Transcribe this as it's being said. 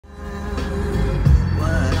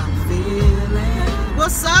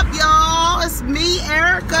What's up, y'all? It's me,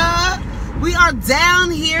 Erica. We are down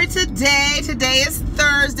here today. Today is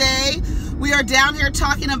Thursday. We are down here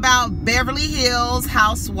talking about Beverly Hills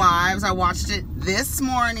Housewives. I watched it this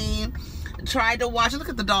morning. Tried to watch it. Look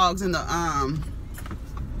at the dogs in the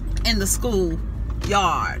school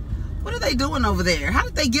yard. What are they doing over there? How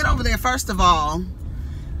did they get over there, first of all,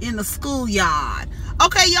 in the schoolyard?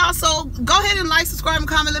 Okay, y'all, so go ahead and like, subscribe, and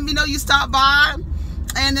comment. Let me know you stopped by.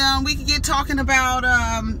 And we can get talking about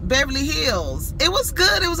Beverly Hills. It was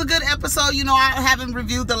good. It was a good episode. You know, I haven't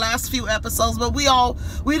reviewed the last few episodes, but we all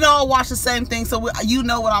watch the same thing, so you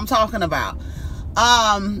know what I'm talking about.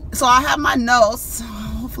 So I have my notes.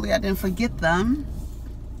 Hopefully I didn't forget them.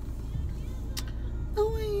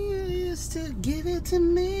 Oh, you used to give it to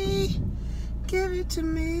me. Give it to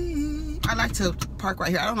me. I like to park right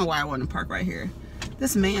here. I don't know why I want to park right here.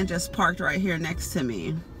 This man just parked right here next to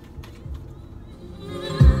me.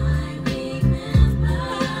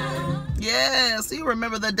 Yes, you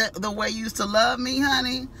remember the way you used to love me,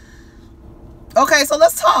 honey? Okay, so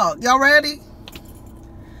let's talk. Y'all ready?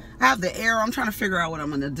 I have the arrow. I'm trying to figure out what I'm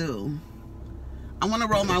going to do. I want to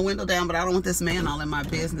roll my window down, but I don't want this man all in my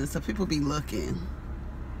business, so people be looking.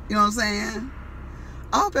 You know what I'm saying?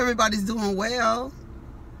 I hope everybody's doing well.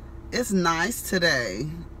 It's nice today.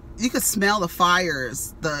 You could smell the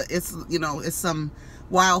fires. It's some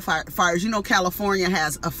wildfires. You know, California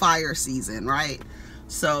has a fire season, right?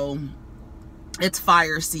 So it's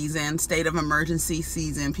fire season, state of emergency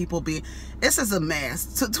season. This is a mess.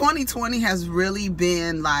 So 2020 has really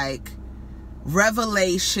been like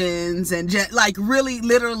revelations and like really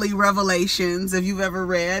literally revelations. If you've ever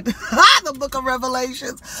read the book of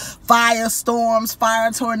Revelations, firestorms,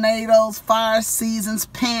 fire tornadoes, fire seasons,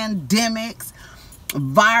 pandemics,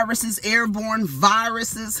 viruses, airborne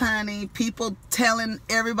viruses, honey, people telling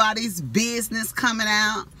everybody's business coming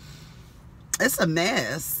out. It's a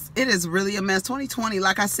mess. It is really a mess. 2020,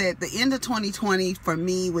 like I said, the end of 2020 for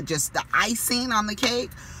me, with just the icing on the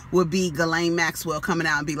cake, would be Ghislaine Maxwell coming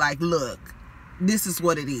out and be like, look, this is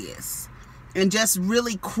what it is. And just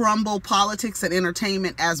really crumble politics and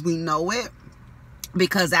entertainment as we know it,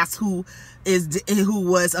 because that's who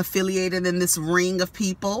was affiliated in this ring of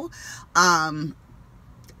people.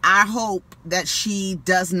 I hope that she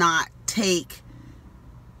does not take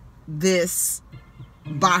this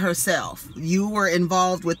by herself. You were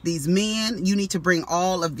involved with these men. You need to bring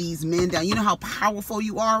all of these men down. You know how powerful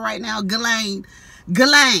you are right now, Ghislaine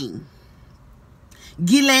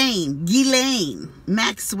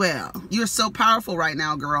Maxwell. You're so powerful right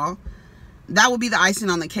now, girl. That would be the icing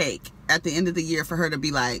on the cake at the end of the year for her to be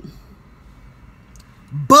like,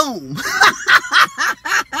 boom.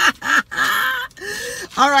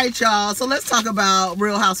 All right, y'all, so let's talk about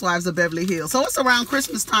Real Housewives of Beverly Hills. So it's around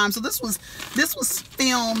Christmas time. So this was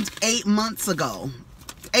filmed 8 months ago,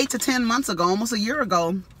 8 to 10 months ago, almost a year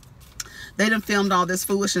ago. They done filmed all this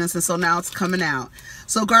foolishness, and so now it's coming out.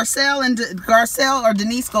 So Garcelle or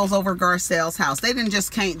Denise goes over Garcelle's house.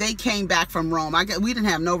 They came back from Rome. We didn't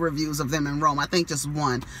have no reviews of them in Rome. I think just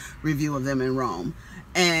one review of them in Rome.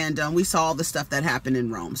 And we saw all the stuff that happened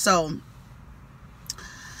in Rome. So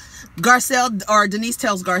Denise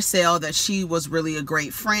tells Garcelle that she was really a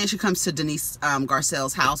great friend. She comes to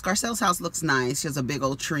Garcelle's house. Garcelle's house looks nice. She has a big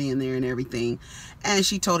old tree in there and everything. And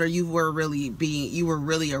she told her, you were really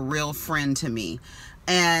a real friend to me.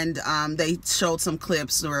 And they showed some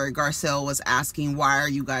clips where Garcelle was asking, why are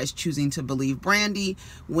you guys choosing to believe Brandy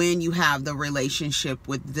when you have the relationship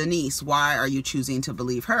with Denise? Why are you choosing to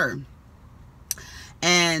believe her?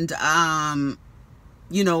 And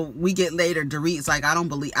you know, we get later, Dorit's like, I don't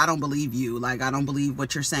believe you. Like, I don't believe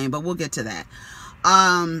what you're saying, but we'll get to that.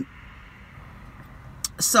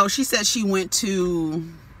 So she said she went to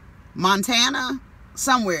Montana,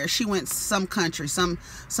 somewhere. She went some country, some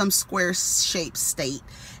square shaped state.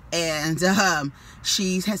 And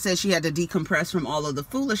she said she had to decompress from all of the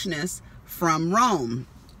foolishness from Rome.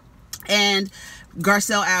 And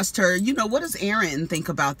Garcelle asked her, you know, what does Aaron think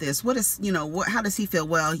about this? What is, you know, how does he feel?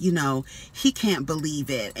 Well, you know, he can't believe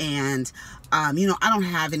it. And, you know, I don't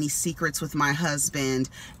have any secrets with my husband.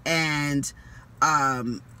 And,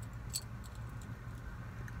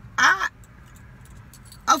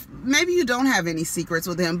 maybe you don't have any secrets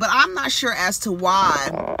with him, but I'm not sure as to why.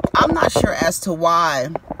 Let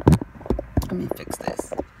me fix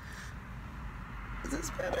this. Is this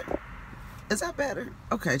better? Is that better?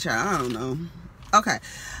 Okay, child, I don't know. Okay.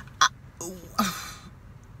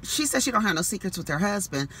 She said she don't have no secrets with her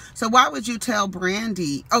husband. So why would you tell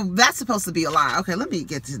Brandy? Oh, that's supposed to be a lie. Okay, let me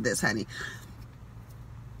get to this, honey.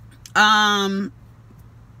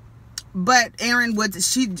 but Aaron would,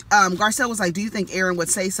 Garcelle was like, do you think Aaron would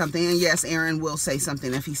say something? And yes, Aaron will say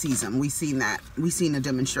something if he sees him. We've seen that. We've seen a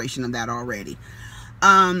demonstration of that already.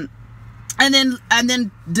 And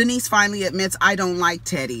then Denise finally admits, I don't like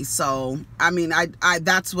Teddy. So, I mean,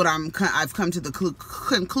 that's what I've come to the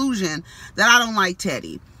conclusion that I don't like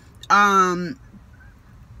Teddy.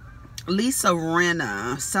 Lisa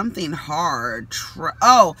Rinna, something hard.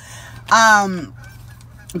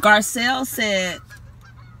 Garcelle said,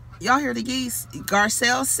 y'all hear the geese?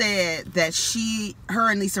 Garcelle said that her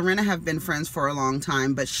and Lisa Rinna have been friends for a long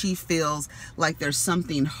time, but she feels like there's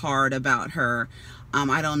something hard about her.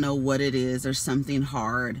 I don't know what it is. There's something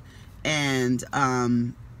hard. And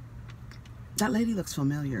that lady looks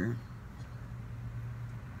familiar.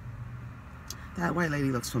 That white lady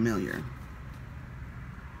looks familiar.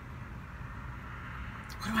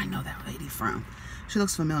 Where do I know that lady from? She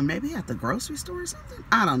looks familiar. Maybe at the grocery store or something?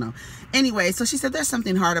 I don't know. Anyway, so she said there's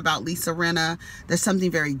something hard about Lisa Rinna. There's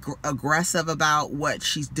something very aggressive about what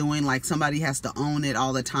she's doing. Like somebody has to own it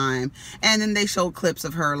all the time. And then they showed clips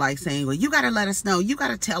of her like saying, well, you got to let us know. You got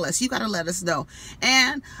to tell us. You got to let us know.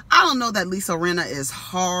 And I don't know that Lisa Rinna is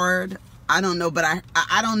hard. I don't know, but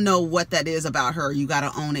I don't know what that is about her. You got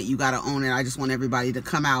to own it. You got to own it. I just want everybody to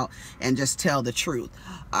come out and just tell the truth.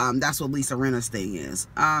 That's what Lisa Rinna's thing is.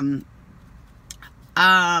 And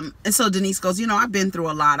so Denise goes, you know, I've been through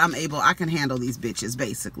a lot. I can handle these bitches,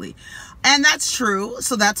 basically. And that's true.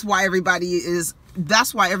 So that's why everybody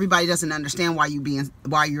doesn't understand why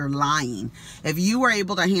you're lying. If you were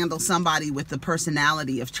able to handle somebody with the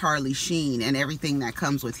personality of Charlie Sheen and everything that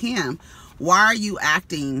comes with him, why are you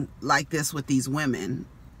acting like this with these women?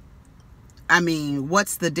 I mean,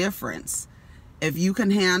 what's the difference? If you can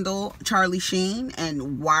handle Charlie Sheen,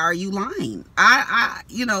 and why are you lying?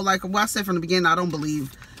 You know, like I said from the beginning, I don't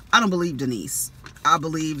believe Denise. I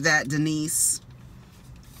believe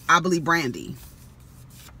Brandy.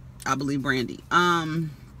 I believe Brandy.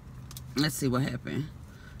 Let's see what happened.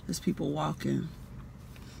 There's people walking.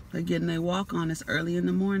 They're getting their walk on. It's early in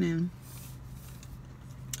the morning.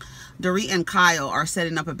 Dorit and Kyle are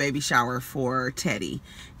setting up a baby shower for Teddy,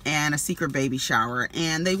 and a secret baby shower,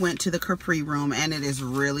 and they went to the Capri room, and it is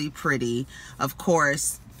really pretty. Of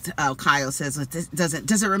course, Kyle says,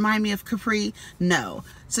 does it remind me of Capri? No.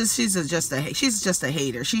 So she's just a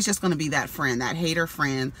hater. She's just going to be that friend, that hater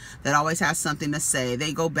friend that always has something to say.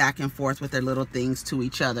 They go back and forth with their little things to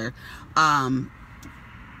each other.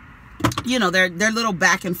 You know, their little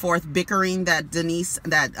back and forth bickering that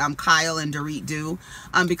Kyle and Dorit do,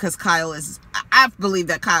 because I believe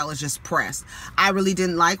that Kyle is just pressed. I really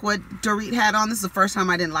didn't like what Dorit had on. This is the first time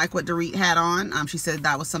I didn't like what Dorit had on. She said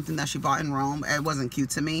that was something that she bought in Rome. It wasn't cute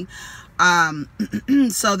to me.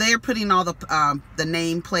 So they're putting all the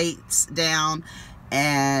name plates down,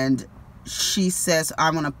 and she says,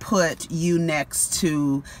 I'm going to put you next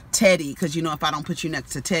to Teddy, because, you know, if I don't put you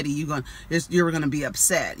next to Teddy, you're going to be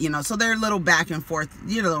upset, you know. So they're a little back and forth,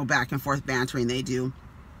 bantering they do.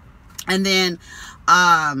 And then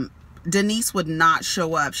Denise would not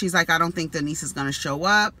show up. She's like, I don't think Denise is going to show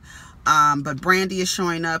up. But Brandy is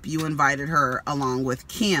showing up. You invited her along with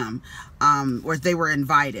Kim, or they were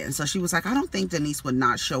invited. So she was like, I don't think Denise would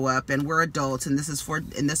not show up, and we're adults, and this is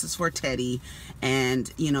for Teddy,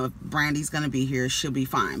 and you know, if Brandy's gonna be here, she'll be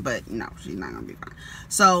fine. But no, she's not gonna be fine.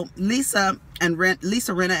 So Lisa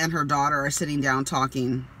Rinna and her daughter are sitting down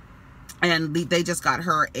talking, and they just got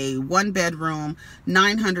her a 1-bedroom,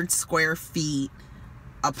 900 square feet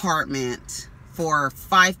apartment for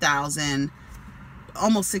 $5,000.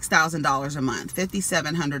 Almost $6,000 a month,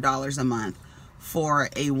 $5,700 a month for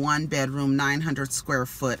a 1-bedroom, 900 square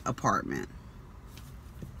foot apartment.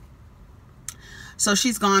 So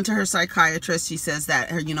she's gone to her psychiatrist. She says that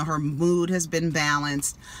her mood has been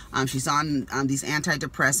balanced. She's on these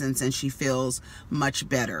antidepressants, and she feels much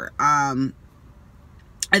better.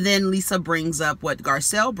 And then Lisa brings up what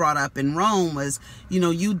Garcelle brought up in Rome was, you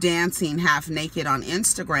know, you dancing half naked on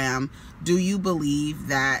Instagram. Do you believe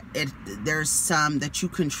that there's some that you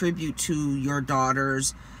contribute to your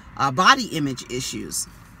daughter's body image issues?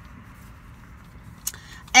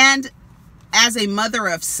 And as a mother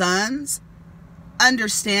of sons,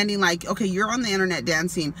 understanding like, okay, you're on the internet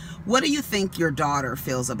dancing. What do you think your daughter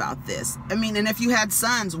feels about this? I mean, and if you had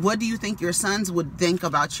sons, what do you think your sons would think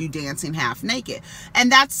about you dancing half naked?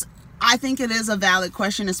 And I think it is a valid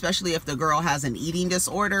question, especially if the girl has an eating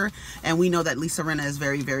disorder. And we know that Lisa Rinna is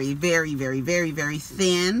very, very, very, very, very, very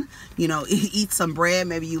thin. You know, eat some bread,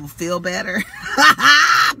 maybe you will feel better.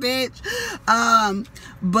 Bitch.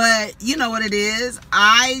 But you know what it is?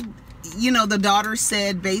 The daughter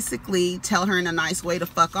said basically tell her in a nice way to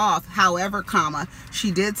fuck off. However,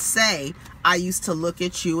 she did say, I used to look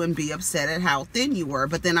at you and be upset at how thin you were,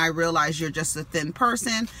 but then I realized you're just a thin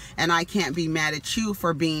person, and I can't be mad at you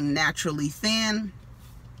for being naturally thin.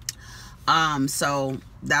 So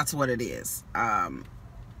that's what it is.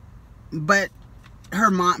 But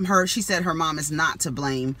she said her mom is not to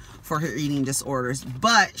blame for her eating disorders,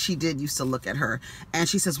 but she did used to look at her, and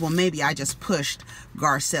she says, well, maybe I just pushed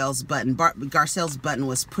Garcelle's button. Garcelle's button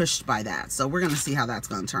was pushed by that. So we're going to see how that's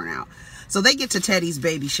going to turn out. So they get to Teddy's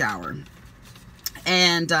baby shower,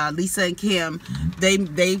 and Lisa and Kim,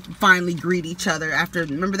 they finally greet each other after,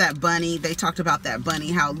 remember that bunny? They talked about that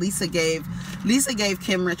bunny, how Lisa gave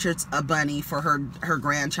Kim Richards a bunny for her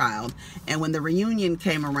grandchild, and when the reunion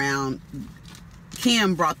came around,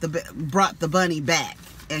 Kim brought the bunny back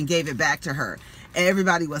and gave it back to her. And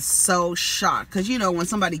everybody was so shocked, because you know, when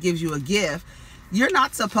somebody gives you a gift, you're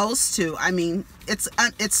not supposed to. I mean, it's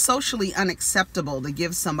socially unacceptable to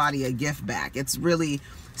give somebody a gift back. It's really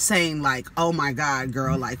saying like, oh my God,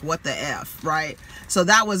 girl, like what the F, right? So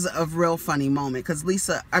that was a real funny moment, because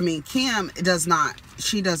Kim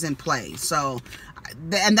doesn't play. So,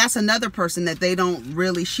 and that's another person that they don't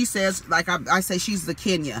really, she says, like I say, she's the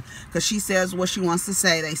Kenya, because she says what she wants to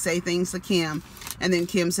say. They say things to Kim, and then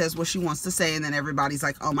Kim says what she wants to say, and then everybody's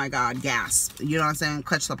like, oh my God, gasp. You know what I'm saying?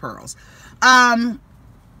 Clutch the pearls.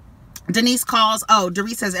 Denise calls.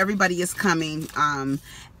 Dorit says everybody is coming.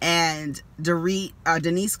 And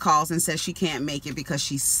Denise calls and says she can't make it because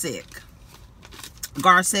she's sick.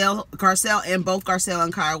 Garcelle, and both Garcelle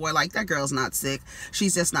and Kyle were like, that girl's not sick.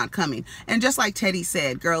 She's just not coming. And just like Teddy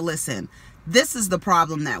said, girl, listen, this is the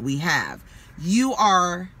problem that we have. You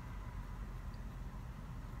are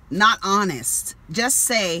not honest. Just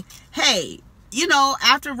say, hey, you know,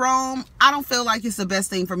 after Rome, I don't feel like it's the best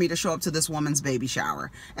thing for me to show up to this woman's baby shower.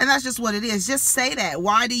 And that's just what it is. Just say that.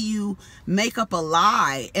 Why do you make up a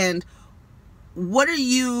lie? And what are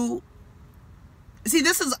you... See,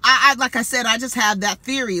 this is, like I said, I just have that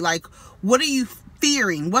theory. Like, what are you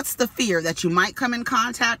fearing? What's the fear? That you might come in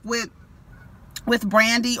contact with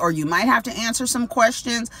Brandy, or you might have to answer some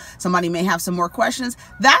questions. Somebody may have some more questions.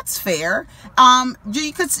 That's fair.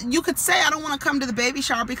 You could say, I don't want to come to the baby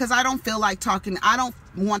shower because I don't feel like talking. I don't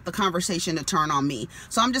want the conversation to turn on me.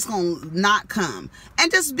 So I'm just going to not come.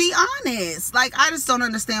 And just be honest. Like, I just don't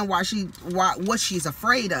understand what she's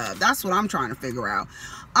afraid of. That's what I'm trying to figure out.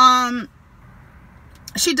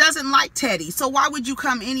 She doesn't like Teddy, so why would you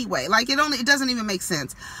come anyway? Like, it doesn't even make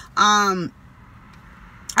sense. And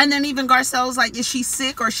then even Garcelle's like, is she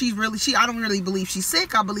sick, or I don't really believe she's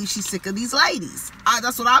sick. I believe she's sick of these ladies.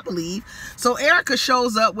 That's what I believe. So Erica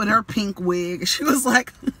shows up with her pink wig. She was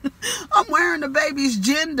like, I'm wearing the baby's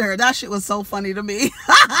gender. That shit was so funny to me.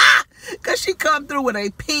 Because she come through with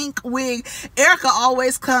a pink wig. Erica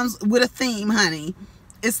always comes with a theme, honey.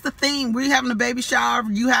 It's the theme. We're having a baby shower.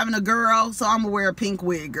 You having a girl. So I'm going to wear a pink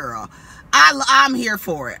wig, girl. I'm here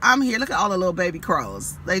for it. I'm here. Look at all the little baby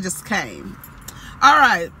crows. They just came. All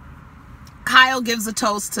right. Kyle gives a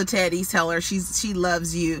toast to Teddy. Tell her she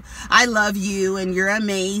loves you. I love you, and you're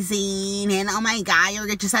amazing. And oh my God,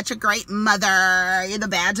 you're just such a great mother. You're the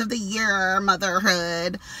badge of the year,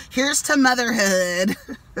 motherhood. Here's to motherhood.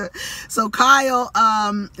 So Kyle,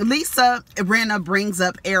 Brenna brings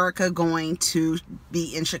up Erica going to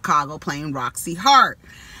be in Chicago playing Roxy Hart.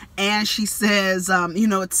 And she says, you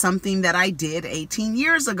know, it's something that I did 18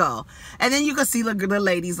 years ago. And then you can see the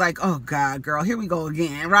ladies like, oh God, girl, here we go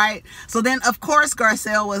again, right? So then, of course,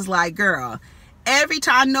 Garcelle was like, girl, every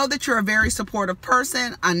time, I know that you're a very supportive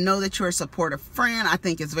person. I know that you're a supportive friend. I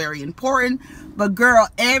think it's very important. But girl,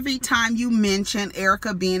 every time you mention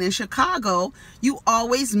Erica being in Chicago, you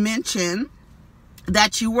always mention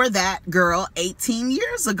that you were that girl 18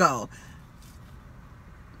 years ago.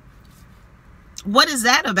 What is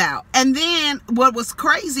that about? And then what was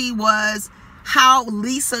crazy was how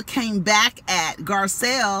Lisa came back at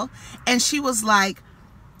Garcelle, and she was like,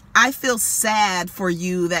 I feel sad for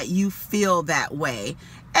you that you feel that way.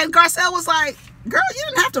 And Garcelle was like, girl, you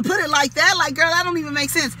didn't have to put it like that. Like, girl, that don't even make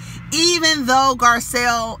sense. Even though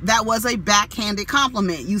Garcelle, that was a backhanded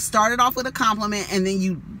compliment. You started off with a compliment, and then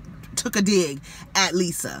you took a dig at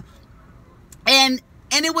Lisa. And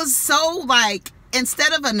it was so like,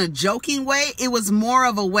 instead of in a joking way, it was more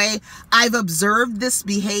of a way, I've observed this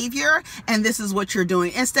behavior and this is what you're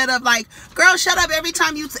doing. Instead of like, girl, shut up, every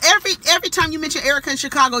time you mention Erica in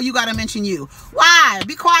Chicago, you gotta mention you. Why?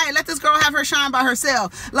 Be quiet. Let this girl have her shine by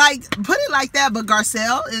herself. Like, put it like that. But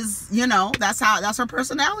Garcelle is, you know, that's her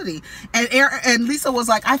personality. And Lisa was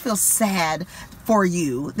like, I feel sad for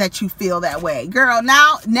you that you feel that way. Girl,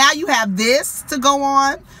 now you have this to go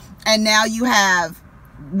on, and now you have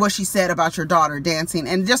what she said about your daughter dancing.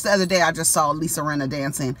 And just the other day, I just saw Lisa Rinna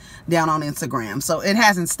dancing down on Instagram. So it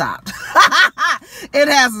hasn't stopped. It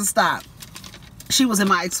hasn't stopped. She was in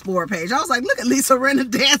my Explore page. I was like, look at Lisa Rinna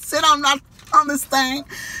dancing. I'm not on this thing,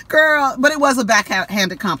 girl. But it was a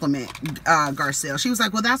backhanded compliment, Garcelle. She was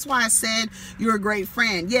like, well, that's why I said you're a great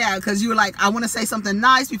friend. Yeah, because you were like, I want to say something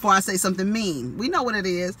nice before I say something mean. We know what it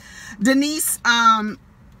is. Denise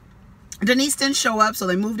didn't show up, so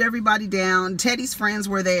they moved everybody down. Teddy's friends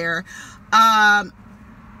were there.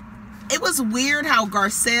 It was weird how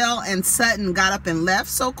Garcelle and Sutton got up and left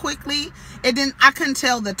so quickly. I couldn't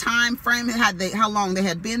tell the time frame, how long they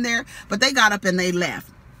had been there, but they got up and they left.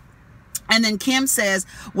 And then Kim says,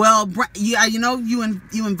 well, you know, you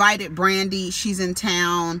invited Brandy. She's in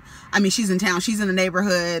town. I mean, she's in town. She's in the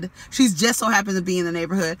neighborhood. She's just so happened to be in the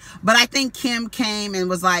neighborhood. But I think Kim came and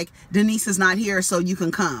was like, Denise is not here, so you can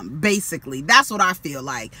come. Basically, that's what I feel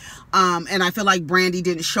like. And I feel like Brandy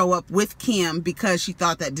didn't show up with Kim because she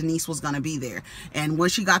thought that Denise was going to be there. And when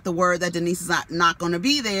she got the word that Denise is not going to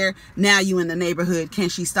be there, now you in the neighborhood, can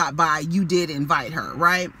she stop by? You did invite her,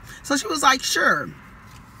 right? So she was like, sure.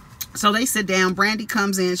 So they sit down. Brandy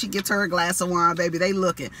comes in. She gets her a glass of wine, baby. They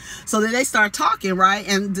looking. So then they start talking, right?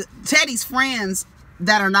 And Teddy's friends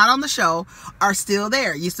that are not on the show are still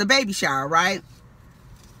there. It's a baby shower, right?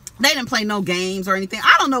 They didn't play no games or anything.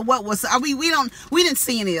 I don't know what was. We didn't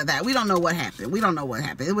see any of that. We don't know what happened. We don't know what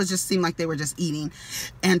happened. It was just seemed like they were just eating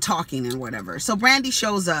and talking and whatever. So Brandy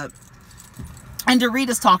shows up, and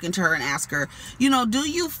Dorita's talking to her and asks her, you know, do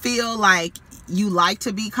you feel like you like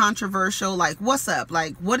to be controversial? Like, what's up?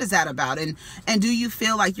 Like, what is that about? And do you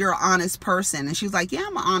feel like you're an honest person? And she was like, yeah,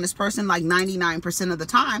 I'm an honest person, like 99% of the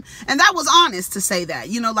time. And that was honest to say that,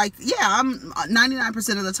 you know, like, yeah, I'm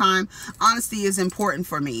 99% of the time. Honesty is important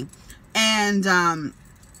for me. And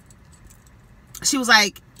she was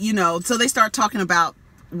like, you know, so they start talking about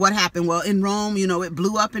what happened. Well, in Rome, you know, it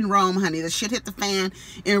blew up in Rome, honey. The shit hit the fan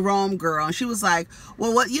in Rome, girl. And she was like,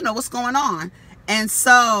 well, what's going on? And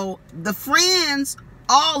so the friends,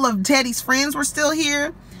 all of Teddy's friends were still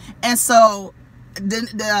here. And so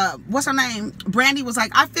what's her name? Brandy was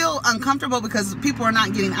like, I feel uncomfortable because people are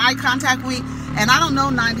not getting eye contact with me. And I don't know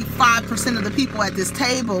 95% of the people at this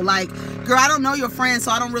table. Like, girl, I don't know your friends,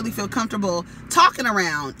 so I don't really feel comfortable talking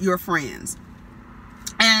around your friends.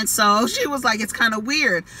 And so she was like, it's kind of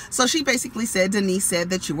weird. So she basically said, Denise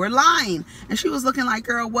said that you were lying. And she was looking like,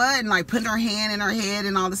 girl, what? And like putting her hand in her head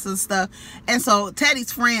and all this other stuff. And so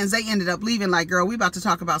Teddy's friends, they ended up leaving like, girl, we about to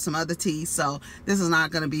talk about some other tea. So this is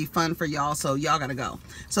not going to be fun for y'all. So y'all got to go.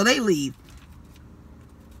 So they leave.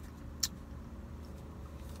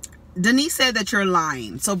 Denise said that you're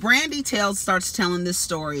lying. So Brandy starts telling this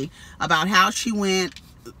story about how she went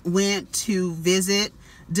to visit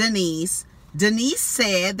Denise. Denise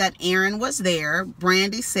said that Aaron was there.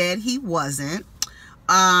 Brandy said he wasn't.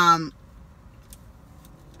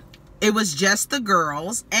 It was just the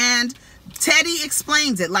girls. And Teddy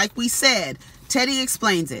explains it. Like we said, Teddy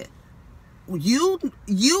explains it.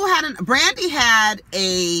 Brandy had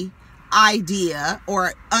a idea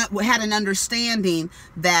or had an understanding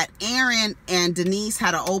that Aaron and Denise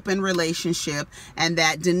had an open relationship and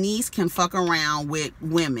that Denise can fuck around with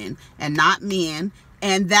women and not men.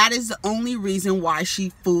 And that is the only reason why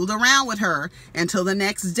she fooled around with her until the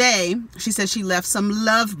next day. She said she left some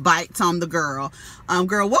love bites on the girl.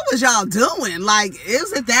 Girl, what was y'all doing? Like,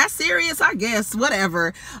 is it that serious? I guess,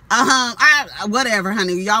 whatever. Whatever,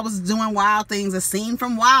 honey. Y'all was doing wild things, a scene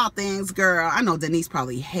from Wild Things, girl. I know Denise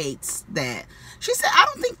probably hates that. She said,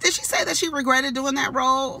 did she say that she regretted doing that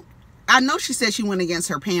role? I know she said she went against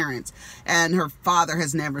her parents and her father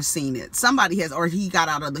has never seen it. Somebody has, or he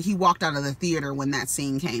walked out of the theater when that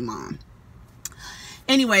scene came on.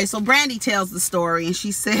 Anyway, so Brandy tells the story and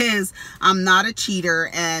she says, I'm not a cheater.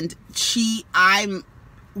 And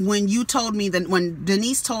when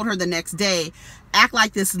Denise told her the next day, act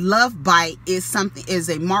like this love bite is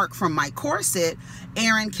a mark from my corset,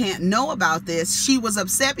 Aaron can't know about this. She was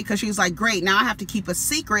upset because she was like, great, now I have to keep a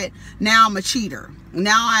secret. Now I'm a cheater.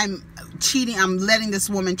 Now I'm cheating. I'm letting this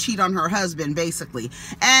woman cheat on her husband, basically.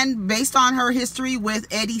 And based on her history with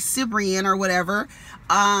Eddie Cibrian or whatever,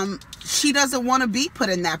 she doesn't want to be put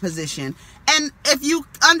in that position. And if you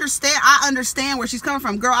understand, I understand where she's coming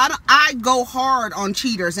from. Girl, I go hard on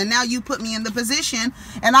cheaters, and now you put me in the position,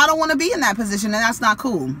 and I don't want to be in that position, and that's not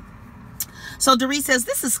cool. So Dorit says,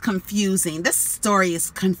 this is confusing. This story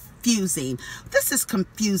is confusing. This is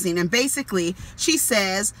confusing. And basically, she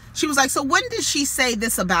says, she was like, so when did she say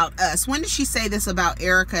this about us? When did she say this about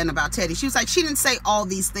Erica and about Teddy? She was like, she didn't say all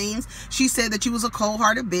these things. She said that you was a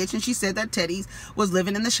cold-hearted bitch, and she said that Teddy was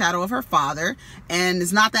living in the shadow of her father, and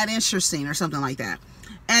it's not that interesting or something like that.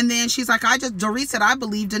 And then she's like, Dorit said, I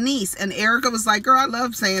believe Denise. And Erica was like, girl, I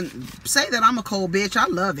love say that I'm a cold bitch. I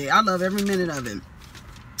love it. I love every minute of it.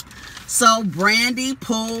 So Brandy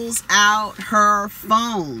pulls out her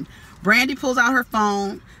phone. Brandy pulls out her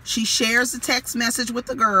phone. She shares the text message with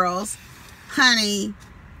the girls. Honey,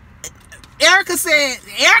 Erica said,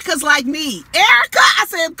 Erica's like me. Erica, I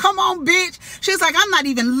said, come on, bitch. She's like, I'm not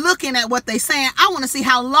even looking at what they saying. I want to see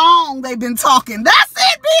how long they've been talking. That's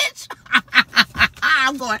it, bitch.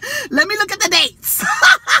 I'm going, let me look at the dates.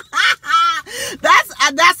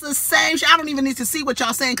 That's the same shit. I don't even need to see what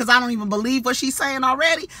y'all saying because I don't even believe what she's saying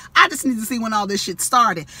already. I just need to see when all this shit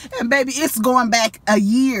started. And baby, it's going back a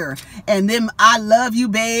year. And them I love you,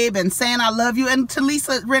 babe, and saying I love you. And to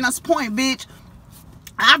Lisa Rinna's point, bitch,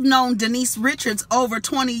 I've known Denise Richards over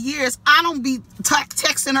 20 years. I don't be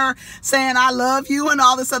texting her saying I love you and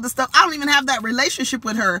all this other stuff. I don't even have that relationship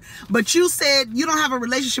with her. But you said you don't have a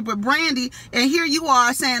relationship with Brandy, and here you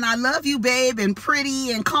are saying I love you, babe, and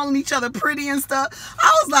pretty, and calling each other pretty and stuff.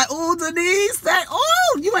 I was like, oh, Denise,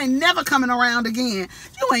 you ain't never coming around again.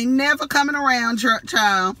 You ain't never coming around,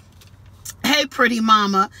 child. Hey, pretty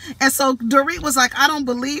mama. And so Dorit was like, I don't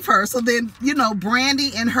believe her. So then, you know,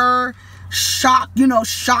 Brandy and her shock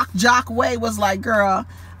jock way was like, girl,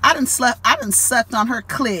 I done sucked on her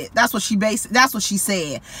clit. That's what she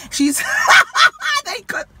said.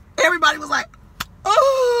 Everybody was like,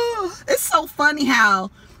 oh, it's so funny how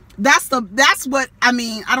that's what, I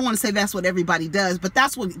mean, I don't want to say that's what everybody does, but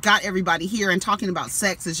that's what got everybody here, and talking about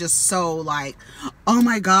sex is just so like, oh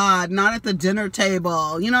my God, not at the dinner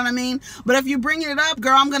table. You know what I mean? But if you're bringing it up,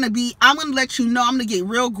 girl, I'm going to let you know, I'm going to get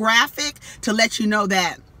real graphic to let you know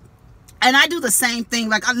that. And I do the same thing.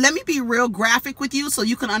 Like, let me be real graphic with you so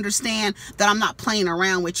you can understand that I'm not playing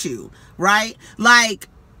around with you, right? Like,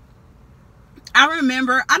 I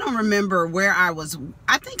don't remember where I was.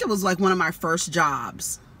 I think it was like one of my first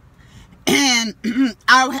jobs. And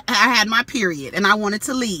I had my period and I wanted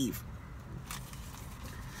to leave.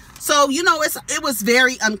 So, you know, it was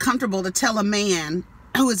very uncomfortable to tell a man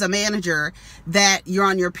who is a manager that you're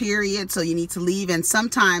on your period, so you need to leave. And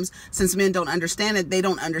sometimes, since men don't understand it, they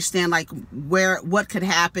don't understand like what could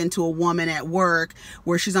happen to a woman at work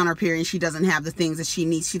where she's on her period and she doesn't have the things that she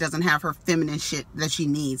needs. She doesn't have her feminine shit that she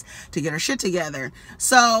needs to get her shit together.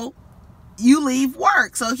 So you leave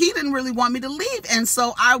work. So he didn't really want me to leave. And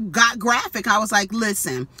so I got graphic. I was like,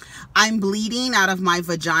 listen, I'm bleeding out of my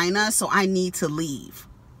vagina, so I need to leave.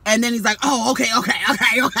 And then he's like, oh, okay.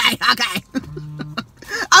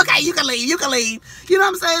 Okay, you can leave. You know what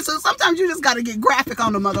I'm saying? So sometimes you just got to get graphic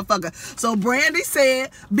on the motherfucker. So Brandy said,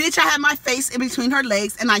 bitch, I had my face in between her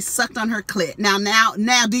legs and I sucked on her clit.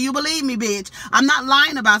 Now, do you believe me, bitch? I'm not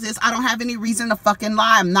lying about this. I don't have any reason to fucking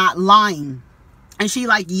lie. I'm not lying. And she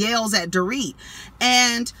like yells at Dorit.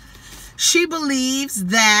 And she believes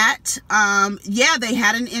that, yeah, they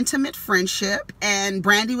had an intimate friendship. And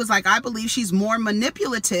Brandy was like, I believe she's more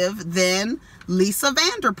manipulative than Lisa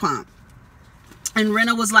Vanderpump. And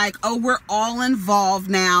Rinna was like, oh, we're all involved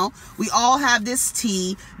now. We all have this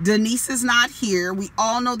tea. Denise is not here. We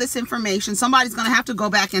all know this information. Somebody's going to have to go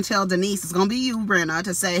back and tell Denise. It's going to be you, Rinna,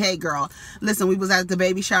 to say, hey, girl, listen, we was at the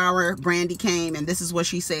baby shower. Brandy came, and this is what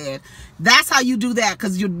she said. That's how you do that,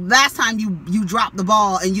 because last time you dropped the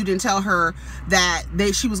ball and you didn't tell her that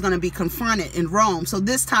she was going to be confronted in Rome. So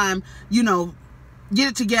this time, you know, get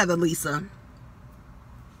it together, Lisa.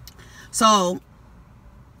 So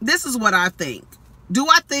this is what I think. Do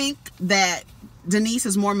I think that Denise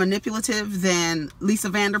is more manipulative than Lisa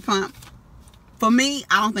Vanderpump? For me,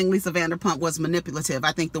 I don't think Lisa Vanderpump was manipulative.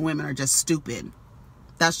 I think the women are just stupid.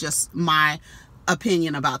 That's just my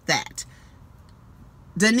opinion about that.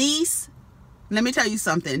 Denise, let me tell you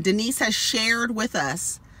something. Denise has shared with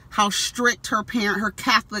us how strict her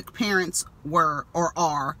Catholic parents were,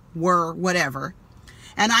 or were, whatever.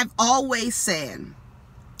 And I've always said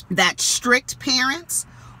that strict parents,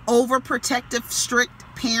 overprotective, strict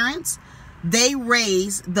parents, they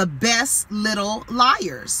raise the best little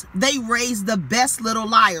liars. They raise the best little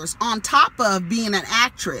liars, on top of being an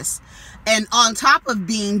actress and on top of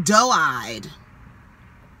being doe-eyed.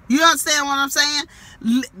 You understand what I'm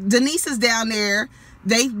saying? Denise is down there.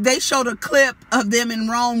 They showed a clip of them in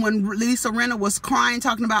Rome when Lisa Rinna was crying,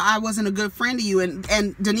 talking about, I wasn't a good friend to you.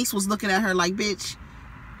 And Denise was looking at her like, bitch,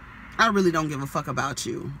 I really don't give a fuck about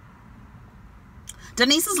you.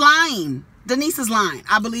 Denise is lying. Denise is lying.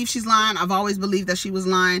 I believe she's lying. I've always believed that she was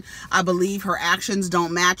lying. I believe her actions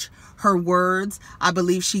don't match her words. I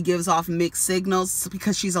believe she gives off mixed signals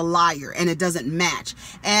because she's a liar and it doesn't match.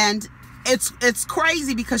 And it's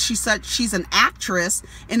crazy because she's an actress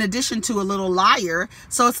in addition to a little liar.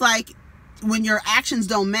 So it's like, when your actions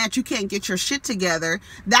don't match, you can't get your shit together.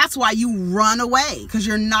 That's why you run away, because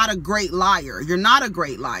you're not a great liar. You're not a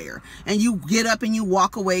great liar. And you get up and you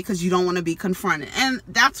walk away because you don't want to be confronted. And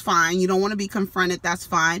that's fine. You don't want to be confronted. That's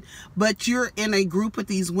fine. But you're in a group with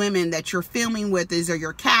these women that you're filming with. These are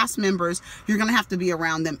your cast members. You're going to have to be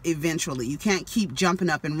around them eventually. You can't keep jumping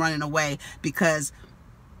up and running away because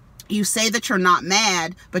you say that you're not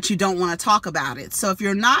mad, but you don't want to talk about it. So if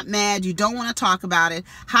you're not mad, you don't want to talk about it,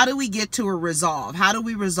 how do we get to a resolve? How do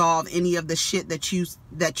we resolve any of the shit that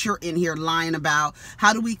you're in here lying about?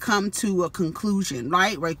 How do we come to a conclusion,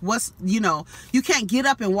 right? Like, what's, you know, you can't get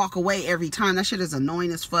up and walk away every time. That shit is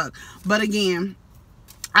annoying as fuck. But again,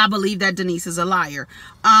 I believe that Denise is a liar.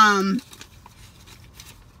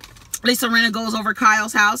 Lisa Rinna goes over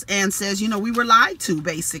Kyle's house and says, you know, we were lied to,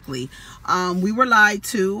 basically. We were lied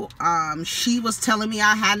to. She was telling me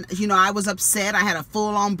I hadn't, you know, I was upset. I had a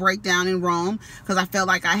full-on breakdown in Rome because I felt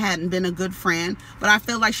like I hadn't been a good friend. But I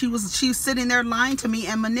felt like she was sitting there lying to me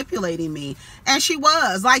and manipulating me. And she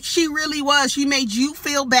was. Like, she really was. She made you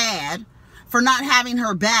feel bad for not having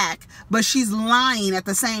her back, but she's lying at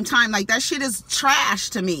the same time. Like, that shit is trash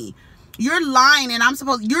to me. You're lying, and I'm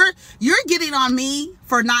supposed, you're getting on me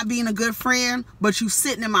for not being a good friend, but you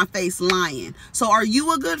sitting in my face lying. So are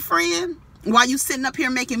you a good friend? Why you sitting up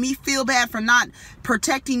here making me feel bad for not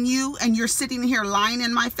protecting you, and you're sitting here lying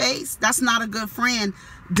in my face? That's not a good friend,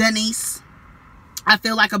 Denise. I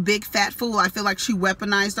feel like a big fat fool. I feel like she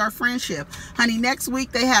weaponized our friendship. Honey, next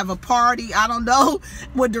week they have a party. I don't know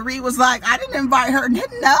what Doree was like. I didn't invite her.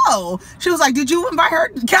 Didn't know. She was like, did you invite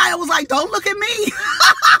her? Kyle was like, don't look at me.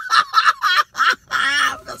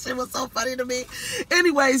 That shit was so funny to me.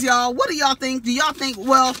 Anyways, y'all, what do y'all think? Do y'all think,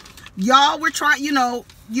 well, y'all were trying, you know,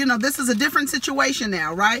 this is a different situation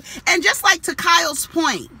now, right? And just like to Kyle's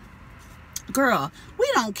point, girl, we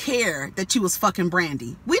don't care that you was fucking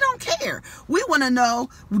Brandy. We don't care. We want to know,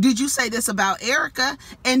 did you say this about Erica?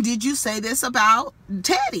 And did you say this about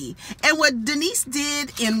Teddy? And what Denise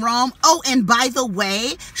did in Rome, oh, and by the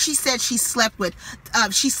way, she said she slept with,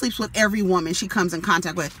 she sleeps with every woman she comes in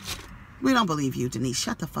contact with. We don't believe you, Denise.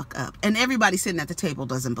 Shut the fuck up. And everybody sitting at the table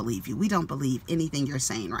doesn't believe you. We don't believe anything you're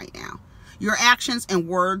saying right now. Your actions and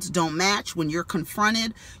words don't match. When you're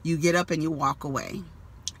confronted, you get up and you walk away.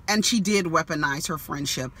 And she did weaponize her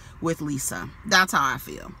friendship with Lisa. That's how I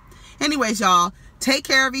feel. Anyways, y'all, take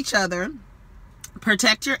care of each other.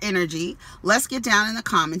 Protect your energy. Let's get down in the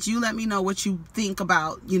comments. You let me know what you think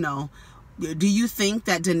about, you know, do you think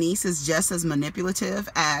that Denise is just as manipulative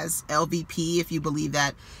as LVP, if you believe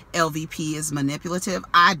that LVP is manipulative?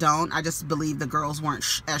 I don't. I just believe the girls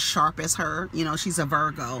weren't as sharp as her. You know, she's a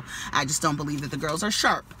Virgo. I just don't believe that the girls are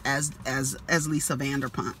sharp as Lisa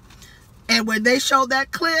Vanderpump. And when they showed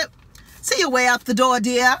that clip, see you way out the door,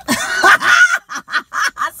 dear.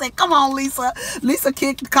 I said, come on, Lisa. Lisa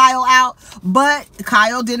kicked Kyle out, but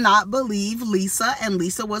Kyle did not believe Lisa, and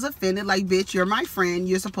Lisa was offended. Like, bitch, you're my friend.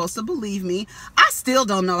 You're supposed to believe me. I still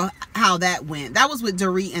don't know how that went. That was with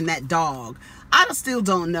Doree and that dog. I still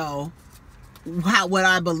don't know what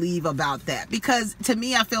I believe about that, because to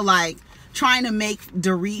me, I feel like trying to make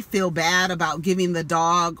Doree feel bad about giving the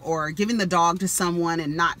dog, or giving the dog to someone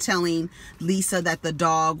and not telling Lisa that the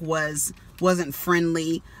dog wasn't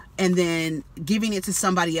friendly, and then giving it to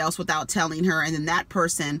somebody else without telling her, and then that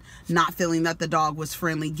person not feeling that the dog was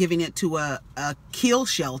friendly, giving it to a kill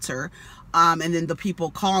shelter, and then the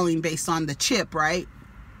people calling based on the chip, right?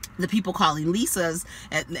 The people calling Lisa's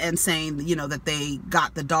and saying, you know, that they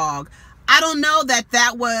got the dog. I don't know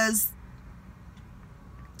that was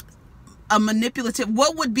a manipulative.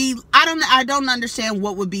 What would be, I don't understand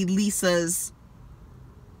what would be Lisa's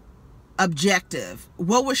objective.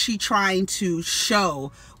 What was she trying to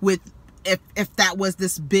show with, if that was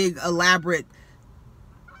this big elaborate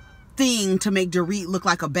thing to make Dorit look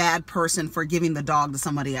like a bad person for giving the dog to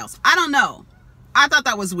somebody else? I don't know. I thought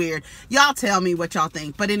that was weird. Y'all tell me what y'all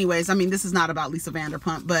think. But anyways, I mean, this is not about Lisa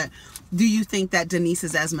Vanderpump, but do you think that Denise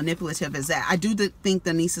is as manipulative as that? I do think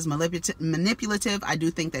Denise is manipulative. I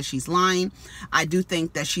do think that she's lying. I do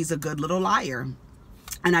think that she's a good little liar.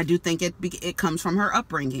 And I do think it comes from her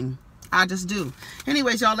upbringing. I just do.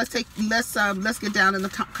 Anyways, y'all, let's get down in the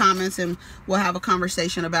comments and we'll have a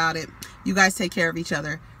conversation about it. You guys take care of each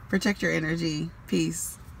other. Protect your energy.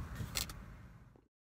 Peace.